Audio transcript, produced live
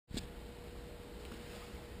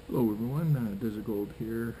Hello everyone, Gold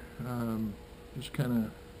here. Just kind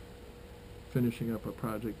of finishing up a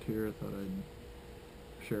project here. I thought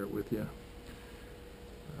I'd share it with you.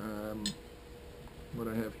 What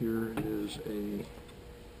I have here is a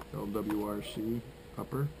LWRC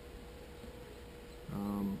upper,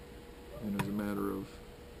 and as a matter of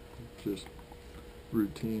just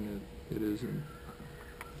routine, it is in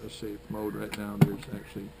a safe mode right now. There's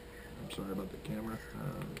actually, I'm sorry about the camera,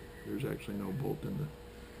 there's actually no bolt in the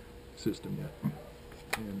system yet,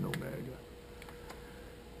 and no mag.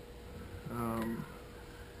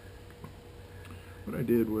 What I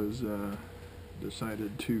did was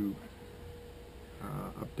decided to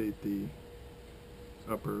update the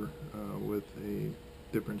upper with a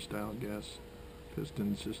different style gas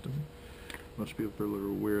piston system. Most people are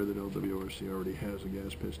aware that LWRC already has a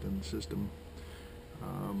gas piston system.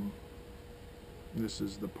 This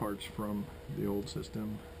is the parts from the old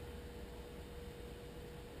system.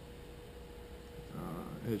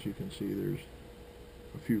 As you can see, there's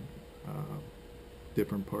a few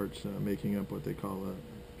different parts making up what they call a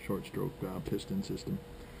short stroke piston system.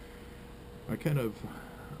 I kind of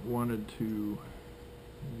wanted to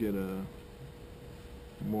get a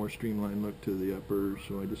more streamlined look to the upper,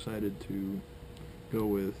 so I decided to go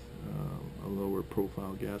with a lower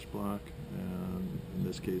profile gas block. In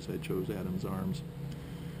this case I chose Adam's arms,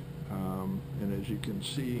 and as you can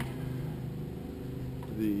see,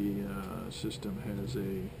 the system has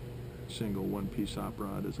a single one-piece op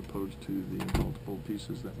rod as opposed to the multiple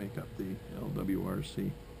pieces that make up the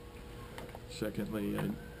LWRC. Secondly, I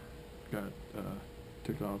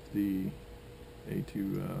took off the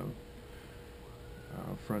A2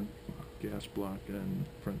 front gas block and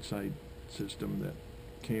front side system that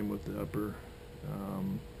came with the upper.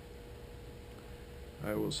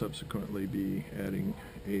 I will subsequently be adding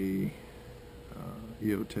a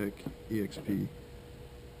EOTech EXP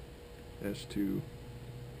S2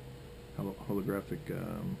 holographic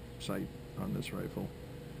sight on this rifle.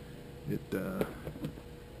 It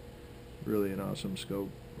really an awesome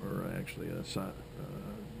scope, or actually a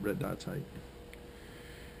red dot sight.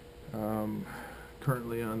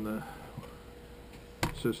 Currently on the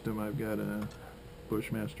system I've got a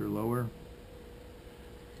Bushmaster lower.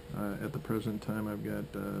 At the present time I've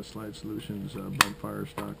got Slide Solutions Bluntfire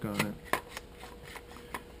stock on it.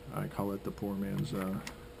 I call it the poor man's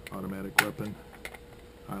automatic weapon.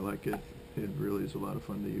 I like it. It really is a lot of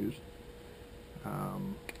fun to use.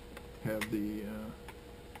 Have the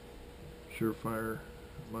Surefire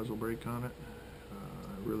muzzle brake on it.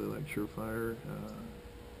 I really like Surefire.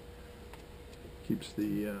 Keeps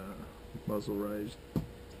the muzzle rise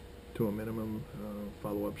to a minimum.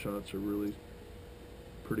 Follow-up shots are really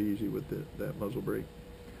pretty easy with that muzzle brake.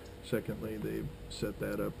 Secondly, they've set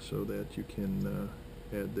that up so that you can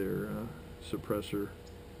add their suppressor,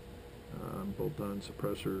 bolt-on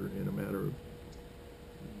suppressor, in a matter of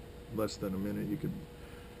less than a minute. You could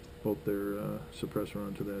bolt their suppressor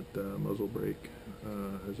onto that muzzle brake,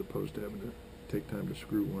 as opposed to having to take time to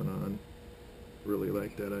screw one on. Really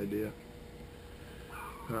like that idea.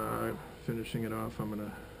 Finishing it off,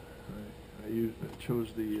 I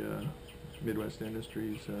chose the Midwest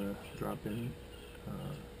Industries drop-in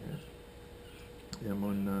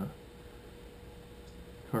M1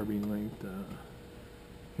 carbine length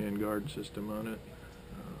handguard system on it.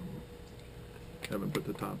 Haven't put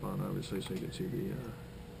the top on, obviously, so you can see the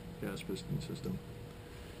gas piston system.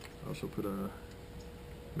 Also put a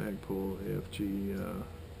Magpul AFG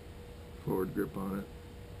forward grip on it.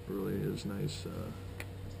 Really is nice,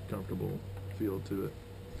 comfortable feel to it.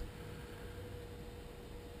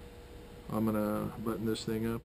 I'm gonna button this thing up.